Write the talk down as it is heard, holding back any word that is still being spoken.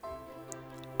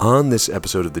On this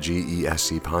episode of the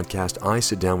GESC podcast, I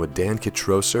sit down with Dan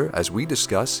Kitrosser as we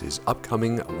discuss his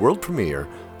upcoming world premiere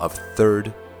of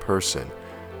Third Person.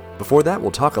 Before that, we'll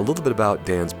talk a little bit about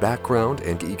Dan's background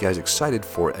and get you guys excited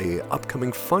for a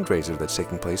upcoming fundraiser that's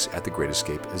taking place at The Great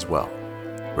Escape as well.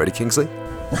 Ready, Kingsley?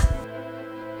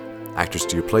 Actors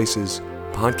to your places,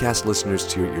 podcast listeners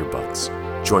to your earbuds.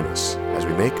 Join us as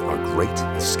we make our great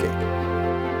escape.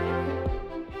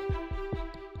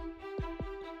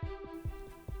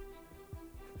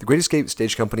 The Great Escape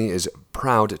Stage Company is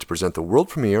proud to present the world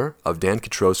premiere of Dan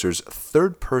Kitrosser's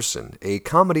Third Person, a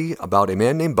comedy about a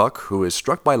man named Buck who is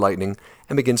struck by lightning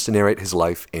and begins to narrate his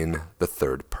life in the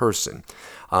third person.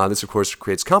 This, of course,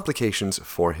 creates complications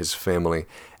for his family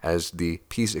as the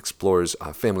piece explores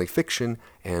family fiction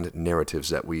and narratives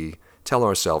that we tell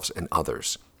ourselves and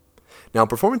others. Now,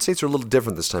 performance dates are a little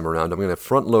different this time around. I'm going to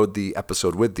front load the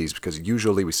episode with these because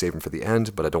usually we save them for the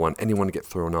end, but I don't want anyone to get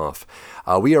thrown off.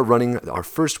 We are running our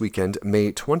first weekend,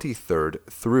 May 23rd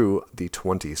through the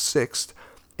 26th,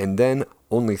 and then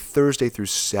only Thursday through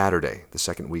Saturday, the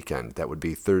second weekend. That would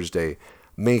be Thursday,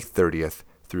 May 30th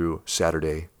through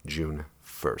Saturday, June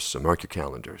 1st. So mark your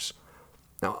calendars.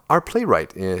 Now, our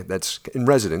playwright that's in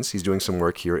residence, he's doing some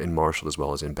work here in Marshall as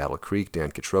well as in Battle Creek,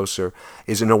 Dan Kitrosser,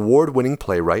 is an award-winning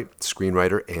playwright,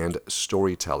 screenwriter, and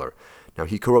storyteller. Now,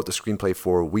 he co-wrote the screenplay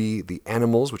for We, the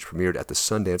Animals, which premiered at the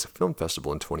Sundance Film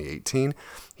Festival in 2018.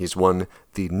 He's won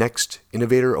the Next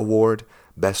Innovator Award,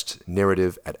 Best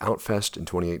Narrative at Outfest in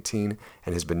 2018,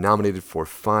 and has been nominated for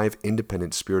 5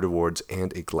 Independent Spirit Awards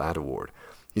and a GLAAD Award.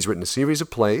 He's written a series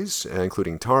of plays,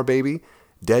 including Tar Baby,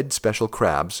 Dead Special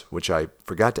Crabs, which I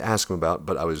forgot to ask him about,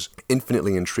 but I was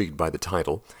infinitely intrigued by the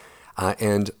title,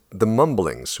 and The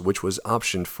Mumblings, which was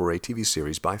optioned for a TV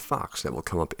series by Fox that will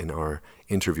come up in our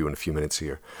interview in a few minutes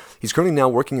here. He's currently now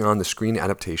working on the screen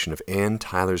adaptation of Anne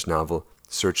Tyler's novel,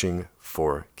 Searching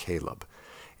for Caleb.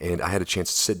 And I had a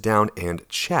chance to sit down and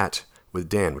chat with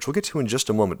Dan, which we'll get to in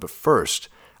just a moment, but first,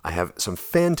 I have some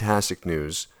fantastic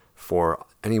news for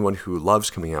anyone who loves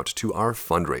coming out to our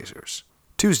fundraisers.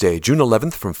 Tuesday, June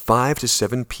 11th from 5 to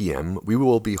 7 p.m., we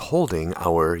will be holding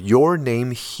our Your Name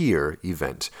Here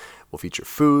event. We'll feature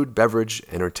food, beverage,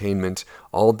 entertainment,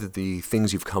 all the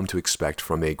things you've come to expect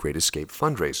from a Great Escape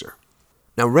fundraiser.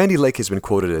 Now, Randy Lake has been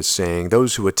quoted as saying,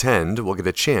 "Those who attend will get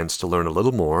a chance to learn a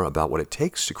little more about what it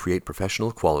takes to create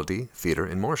professional quality theater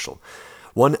in Marshall.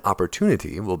 One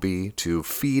opportunity will be to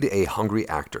feed a hungry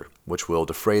actor, which will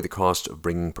defray the cost of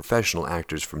bringing professional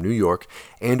actors from New York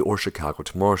and or Chicago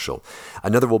to Marshall.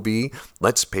 Another will be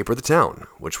Let's Paper the Town,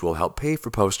 which will help pay for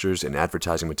posters and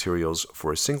advertising materials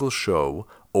for a single show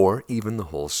or even the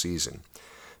whole season."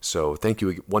 So thank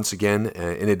you once again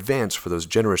in advance for those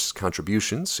generous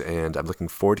contributions, and I'm looking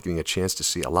forward to getting a chance to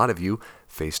see a lot of you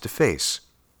face to face.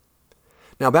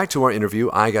 Now back to our interview.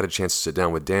 I got a chance to sit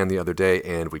down with Dan the other day,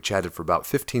 and we chatted for about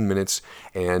 15 minutes,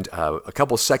 and a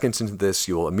couple seconds into this,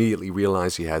 you will immediately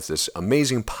realize he has this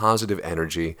amazing positive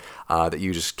energy that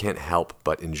you just can't help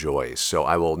but enjoy. So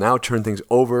I will now turn things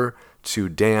over to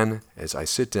Dan as I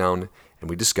sit down and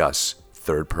we discuss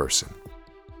Third Person.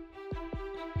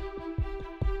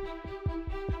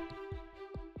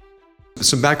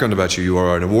 Some background about you. You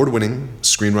are an award-winning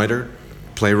screenwriter,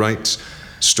 playwright,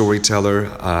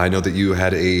 storyteller. I know that you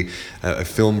had a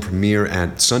film premiere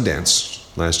at Sundance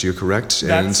last year, correct?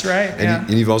 That's right, yeah.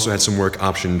 And you've also had some work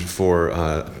optioned for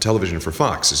television for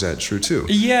Fox. Is that true too?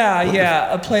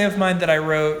 Yeah. A play of mine that I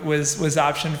wrote was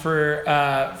optioned for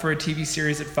a TV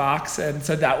series at Fox, and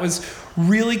so that was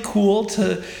really cool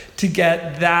to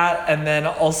get that, and then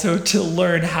also to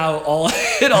learn how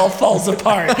it all falls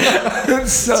apart.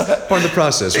 So, part of the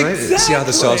process, right? Exactly. See how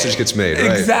the sausage gets made,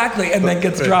 right? Exactly, and then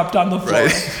gets dropped on the floor.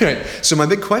 Right. So my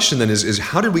big question then is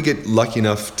how did we get lucky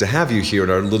enough to have you here at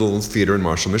our little theater in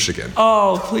Marshall, Michigan?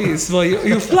 Oh, please. Well,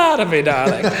 you flatter me,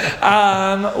 darling.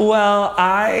 Well,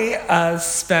 I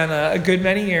spent a good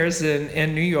many years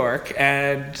in New York,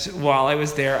 and while I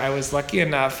was there, I was lucky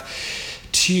enough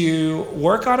to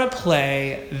work on a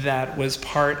play that was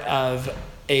part of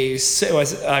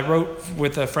I wrote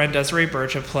with a friend, Desiree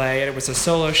Birch, a play, and it was a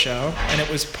solo show, and it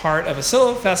was part of a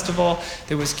solo festival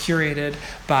that was curated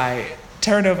by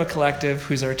Terra Nova Collective,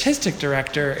 whose artistic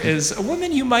director is a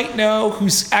woman you might know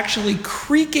who's actually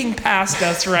creaking past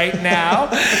us right now,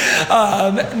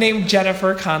 named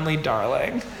Jennifer Conley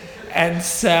Darling. And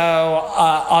so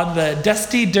on the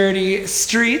dusty, dirty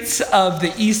streets of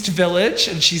the East Village,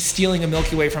 and she's stealing a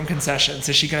Milky Way from concessions.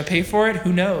 Is she going to pay for it?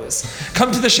 Who knows?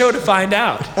 Come to the show to find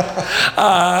out.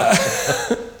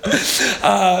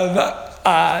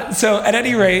 So at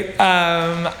any rate,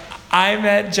 I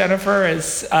met Jennifer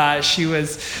as she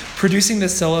was producing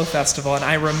this solo festival, and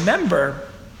I remember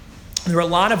there were a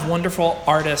lot of wonderful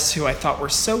artists who I thought were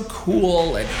so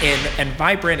cool and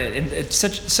vibrant, and it's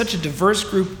such a diverse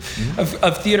group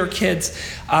of theater kids.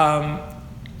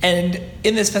 And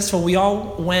in this festival, we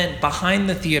all went behind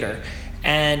the theater,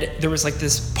 and there was like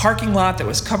this parking lot that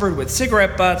was covered with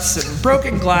cigarette butts and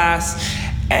broken glass,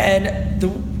 and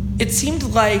it seemed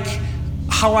like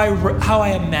how I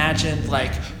imagined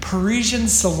like Parisian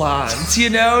salons,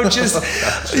 just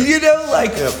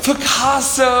like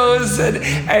Picasso's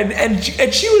and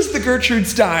she was the Gertrude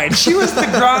Stein. She was the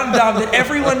grande dame that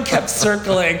everyone kept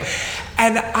circling,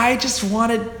 and I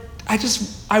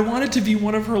wanted to be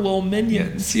one of her little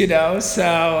minions,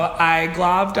 So I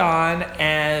globbed on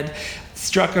and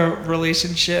struck a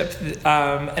relationship,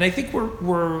 and I think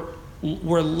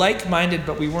we're like-minded,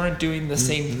 but we weren't doing the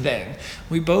same thing.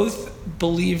 We both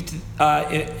believed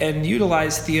and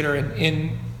utilized theater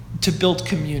to build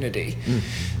community.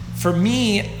 For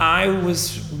me, I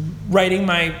was writing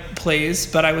my plays,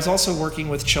 but I was also working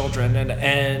with children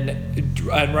and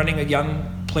running a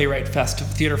young playwright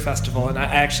theater festival, and I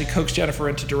actually coaxed Jennifer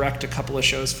in to direct a couple of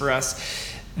shows for us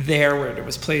there, where it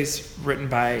was plays written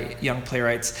by young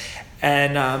playwrights.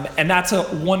 And that's a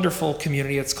wonderful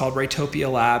community. It's called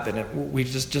Raytopia Lab, and we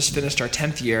just finished our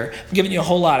 10th year. I'm giving you a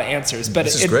whole lot of answers, but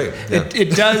this is great. Yeah.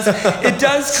 It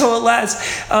does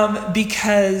coalesce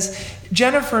because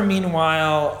Jennifer,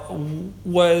 meanwhile,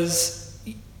 was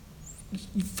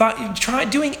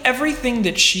doing everything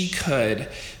that she could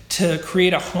to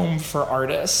create a home for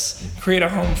artists, create a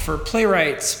home for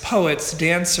playwrights, poets,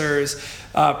 dancers,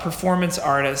 performance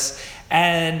artists,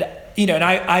 and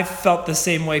I felt the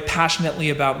same way passionately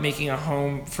about making a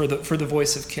home for the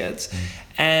voice of kids.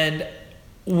 And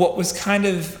what was kind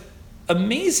of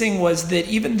amazing was that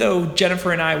even though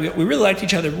Jennifer and I, we really liked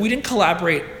each other, we didn't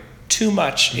collaborate too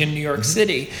much in New York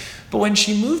City. But when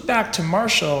she moved back to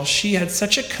Marshall, she had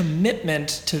such a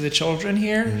commitment to the children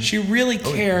here. She really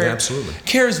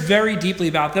cares very deeply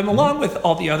about them, along with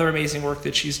all the other amazing work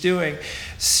that she's doing.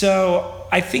 So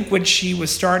I think when she was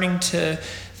starting to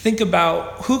think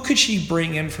about who could she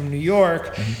bring in from New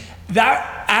York,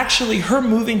 that actually, her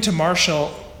moving to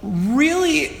Marshall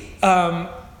really, and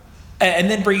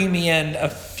then bringing me in a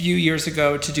few yeyears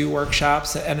ago to do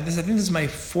workshops, and I think this is my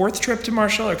 4th trip to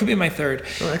Marshall, or it could be my 3rd.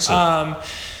 Oh, excellent.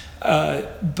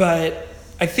 But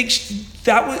I think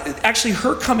that was actually,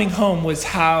 her coming home was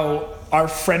how our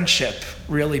friendship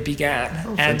really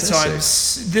began. And so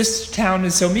this town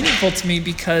is so meaningful to me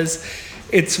because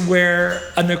it's where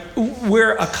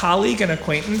a colleague and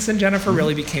acquaintance, and Jennifer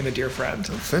really became a dear friend.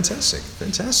 Oh, fantastic.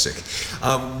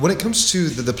 When it comes to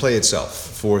the play itself,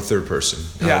 for third person,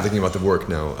 thinking about the work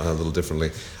now a little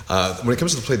differently, when it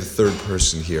comes to the play, the third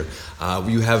person here,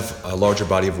 you have a larger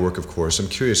body of work, of course. I'm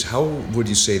curious, how would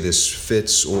you say this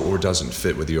fits or doesn't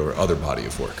fit with your other body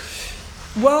of work?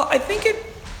 Well, I think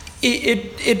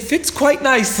it fits quite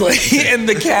nicely in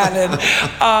the canon.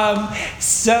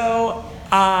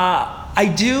 I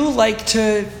do like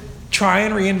to try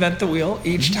and reinvent the wheel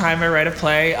each time I write a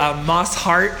play. Moss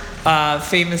Hart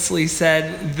famously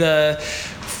said the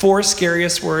 4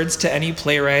 scariest words to any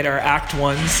playwright are Act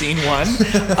 1, Scene 1.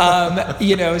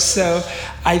 So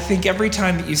I think every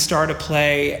time that you start a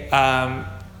play,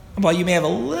 while you may have a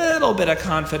little bit of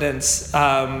confidence,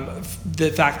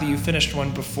 the fact that you finished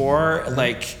one before,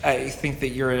 like, I think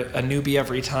that you're a newbie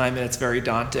every time, and it's very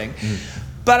daunting.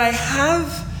 But I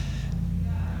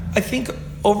think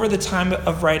over the time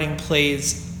of writing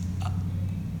plays,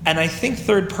 and I think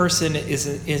third person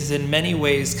is in many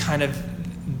ways kind of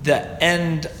the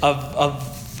end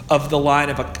of the line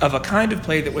of a kind of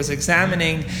play that was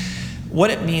examining what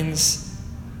it means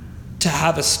to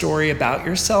have a story about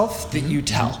yourself that you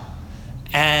tell,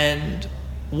 and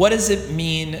what does it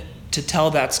mean to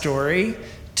tell that story,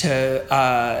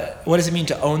 what does it mean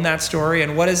to own that story,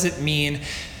 and what does it mean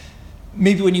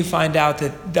maybe when you find out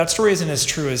that story isn't as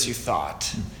true as you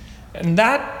thought. And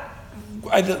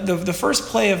the first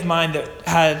play of mine that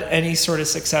had any sort of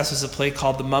success was a play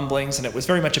called The Mumblings, and it was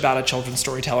very much about a children's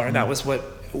storyteller, and that was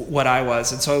what I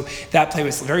was. And so that play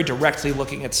was very directly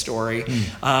looking at story.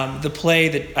 The play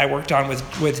that I worked on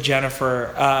with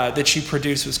Jennifer that she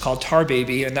produced was called Tar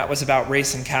Baby, and that was about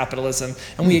race and capitalism.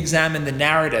 And we examined the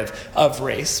narrative of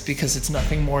race, because it's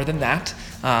nothing more than that.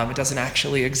 It doesn't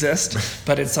actually exist,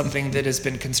 but it's something that has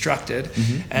been constructed.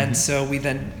 And so we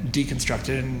then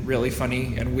deconstructed in really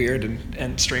funny and weird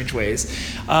and strange ways.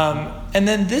 And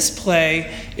then this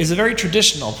play is a very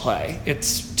traditional play.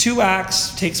 It's 2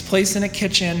 acts, takes place in a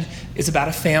kitchen, is about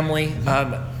a family.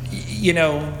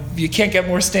 you can't get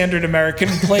more standard American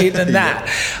play than that.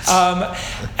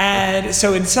 And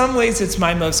so in some ways it's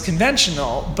my most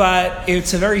conventional, but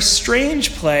it's a very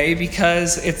strange play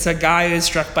because it's a guy who's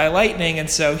struck by lightning, and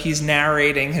so he's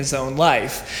narrating his own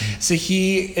life. So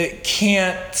he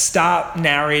can't stop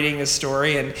narrating his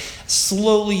story, and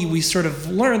slowly we sort of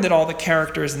learn that all the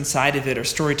characters inside of it are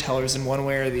storytellers in one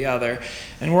way or the other,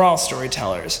 and we're all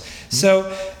storytellers.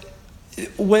 So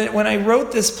when I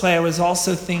wrote this play, I was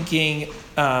also thinking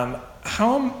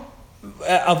how,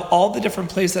 of all the different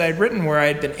plays that I'd written where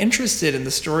I'd been interested in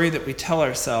the story that we tell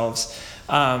ourselves,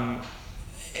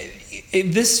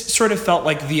 this sort of felt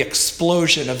like the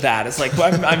explosion of that. It's like,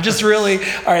 well, I'm just really,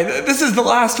 all right, this is the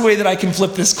last way that I can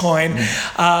flip this coin.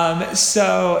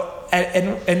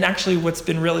 And actually what's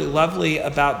been really lovely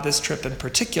about this trip in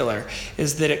particular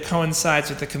is that it coincides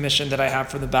with the commission that I have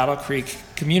from the Battle Creek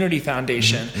Community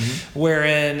Foundation,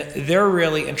 wherein they're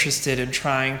really interested in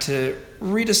trying to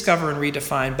rediscover and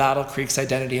redefine Battle Creek's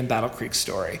identity and Battle Creek's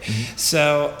story.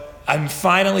 So I'm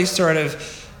finally sort of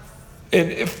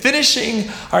finishing,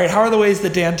 all right, how are the ways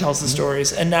that Dan tells the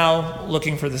stories, and now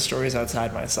looking for the stories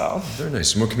outside myself. Very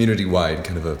nice. More community-wide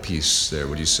kind of a piece there,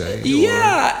 would you say?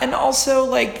 Yeah, and also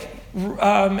like,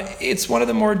 it's one of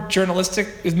the most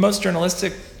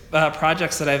journalistic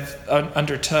projects that I've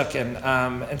undertook,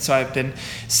 and so I've been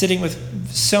sitting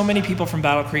with so many people from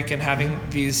Battle Creek and having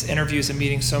these interviews and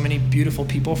meeting so many beautiful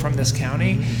people from this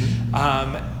county,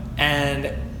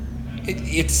 and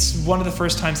it's one of the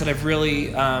first times that I've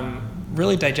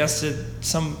really digested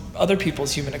some other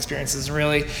people's human experiences, and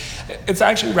really, it's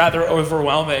actually rather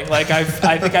overwhelming. Like I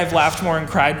think I've laughed more and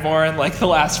cried more in like the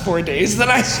last 4 days than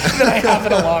I have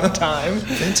in a long time.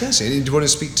 Fantastic. And do you want to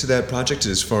speak to that project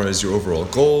as far as your overall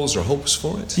goals or hopes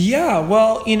for it? Yeah,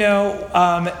 well,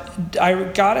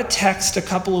 I got a text a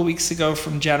couple of weeks ago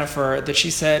from Jennifer that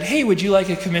she said, "Hey, would you like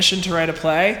a commission to write a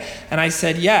play?" And I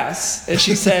said yes, and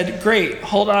she said, "Great,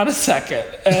 hold on a second."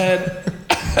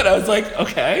 And I was like,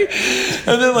 okay.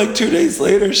 And then like 2 days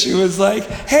later, she was like,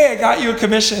 "Hey, I got you a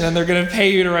commission and they're going to pay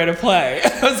you to write a play."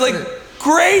 I was like,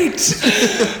 great.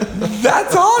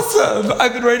 That's awesome.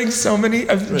 I've been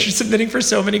submitting for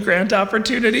so many grant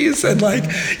opportunities, and like,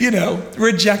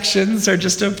 rejections are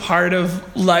just a part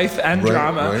of life and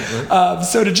drama. Right.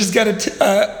 So to just get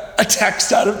a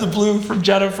text out of the blue from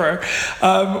Jennifer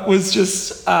was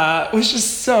just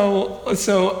so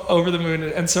over the moon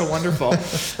and so wonderful.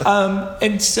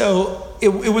 And so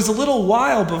it was a little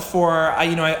while before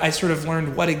I sort of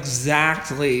learned what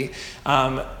exactly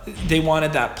they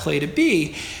wanted that play to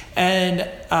be, and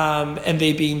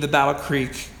they being the Battle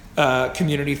Creek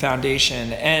Community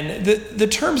Foundation, and the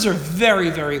terms are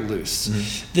very, very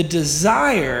loose. The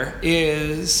desire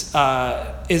is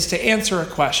to answer a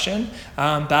question.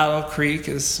 Battle Creek,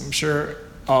 as I'm sure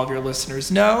all of your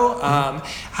listeners know,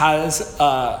 has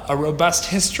a robust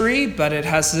history, but it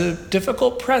has a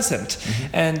difficult present.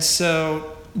 And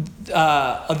so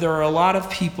there are a lot of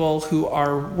people who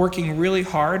are working really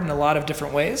hard in a lot of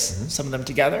different ways, some of them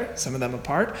together, some of them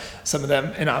apart, some of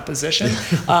them in opposition,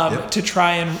 to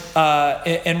try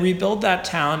and rebuild that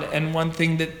town. And one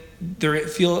thing that there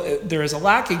is a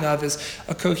lacking of is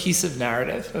a cohesive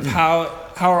narrative of how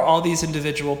are all these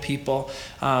individual people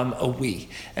a we.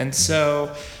 And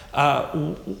so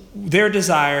their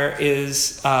desire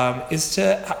is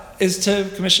to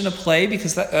commission a play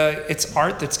because it's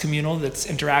art that's communal, that's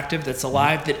interactive, that's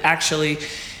alive, that actually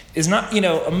is not,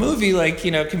 a movie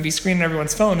can be screened on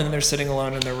everyone's phone and then they're sitting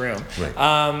alone in their room. Right.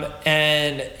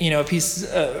 And a piece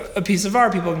of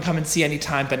art people can come and see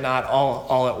anytime, but not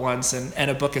all at once. And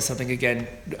a book is something, again,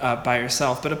 by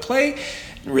yourself. But a play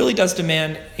really does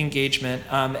demand engagement.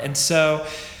 And so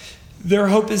their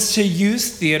hope is to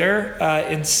use theater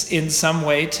in some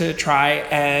way to try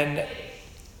and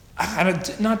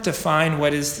not define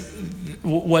what is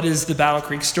the Battle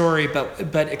Creek story,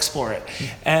 but explore it.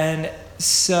 And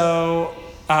so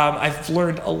I've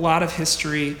learned a lot of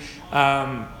history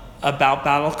about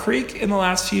Battle Creek in the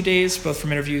last few days, both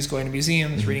from interviews, going to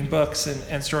museums, reading books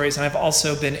and stories. And I've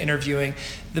also been interviewing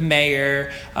the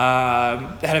mayor,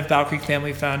 the head of Battle Creek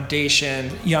Family Foundation,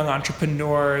 young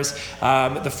entrepreneurs,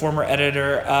 the former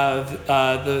editor of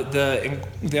the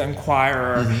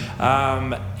Inquirer,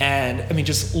 and I mean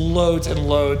just loads and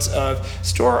loads of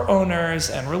store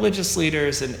owners and religious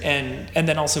leaders, and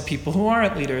then also people who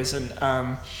aren't leaders.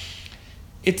 And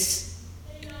it's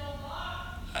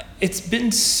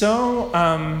been so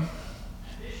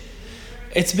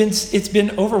it's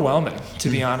been overwhelming, to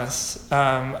be honest.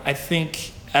 I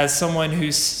think as someone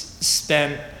who's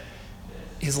spent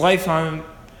his life on the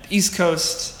East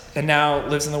Coast and now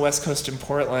lives on the West Coast in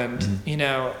Portland, you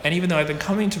know, and even though I've been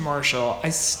coming to Marshall, I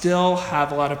still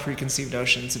have a lot of preconceived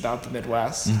notions about the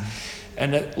Midwest.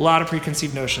 And a lot of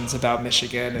preconceived notions about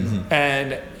Michigan,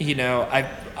 and you know,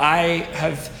 I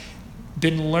have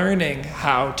been learning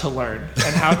how to learn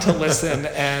and how to listen,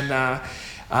 and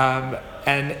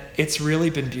it's really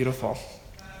been beautiful.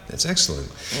 That's excellent.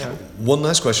 Yeah. One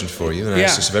last question for you, and I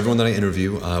ask this of everyone that I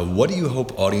interview. What do you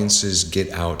hope audiences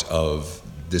get out of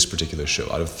this particular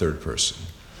show, out of Third Person?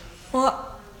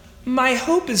 Well, my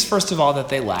hope is, first of all, that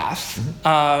they laugh.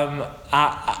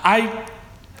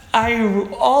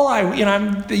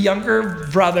 I'm the younger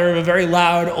brother of a very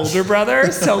loud older brother,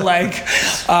 so like,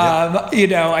 you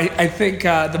know, I think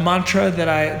the mantra that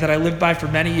I lived by for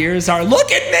many years are "Look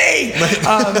at me."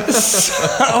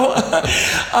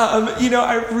 You know,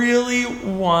 I really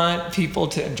want people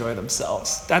to enjoy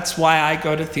themselves. That's why I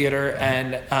go to theater,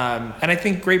 and I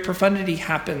think great profundity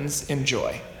happens in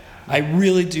joy. I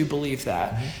really do believe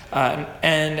that,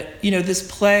 and you know, this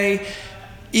play.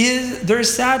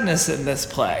 There's sadness in this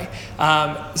play.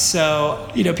 So,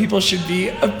 you know, people should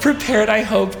be prepared, I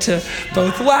hope, to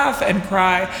both laugh and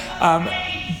cry.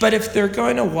 But if they're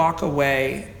going to walk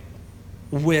away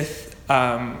with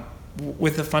a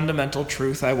fundamental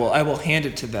truth, I will hand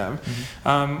it to them,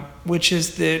 which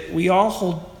is that we all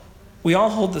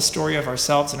hold the story of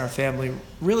ourselves and our family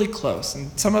really close.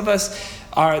 And some of us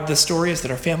the story is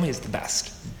that our family is the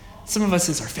best. Some of us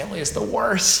is our family is the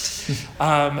worst.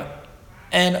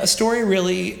 And a story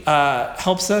really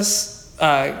helps us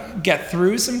get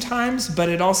through sometimes, but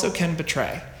it also can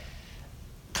betray,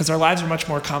 because our lives are much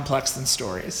more complex than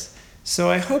stories. So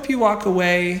I hope you walk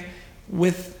away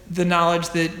with the knowledge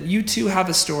that you too have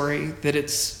a story, that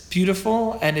it's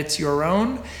beautiful and it's your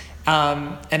own,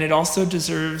 and it also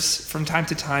deserves from time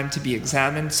to time to be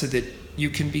examined so that you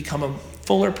can become a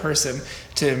fuller person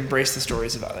to embrace the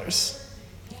stories of others.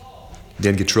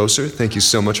 Dan Getroser, thank you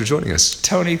so much for joining us.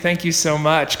 Tony, thank you so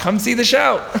much. Come see the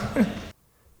show.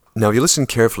 Now, if you listen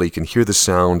carefully, you can hear the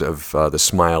sound of the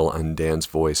smile on Dan's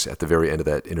voice at the very end of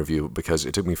that interview, because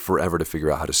it took me forever to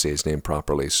figure out how to say his name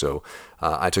properly. So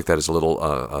I took that as a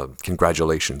little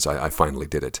congratulations. I finally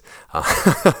did it.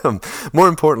 More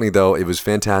importantly, though, it was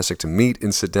fantastic to meet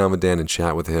and sit down with Dan and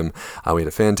chat with him. We had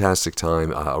a fantastic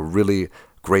time, a really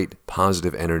great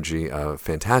positive energy, a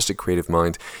fantastic creative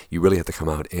mind. You really have to come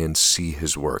out and see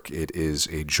his work. It is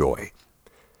a joy.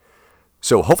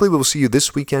 So hopefully we will see you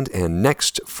this weekend and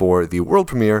next for the world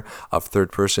premiere of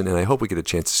Third Person, and I hope we get a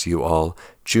chance to see you all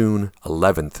June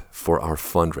 11th for our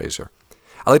fundraiser.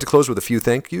 I'd like to close with a few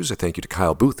thank yous. A thank you to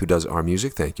Kyle Booth, who does our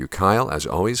music. Thank you, Kyle, as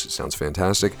always. It sounds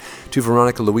fantastic. To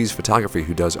Veronica Louise Photography,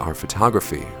 who does our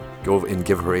photography. Go and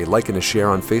give her a like and a share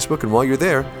on Facebook, and while you're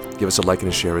there, give us a like and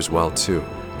a share as well, too.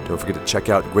 Don't forget to check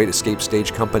out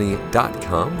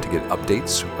GreatEscapeStageCompany.com to get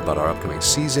updates about our upcoming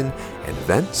season and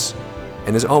events.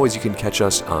 And as always, you can catch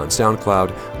us on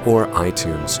SoundCloud or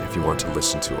iTunes if you want to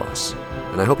listen to us.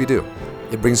 And I hope you do.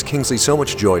 It brings Kingsley so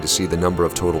much joy to see the number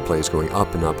of total plays going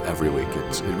up and up every week.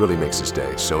 It really makes his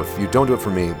day. So if you don't do it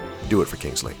for me, do it for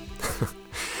Kingsley.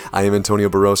 I am Antonio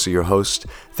Barroso, your host.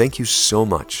 Thank you so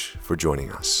much for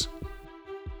joining us.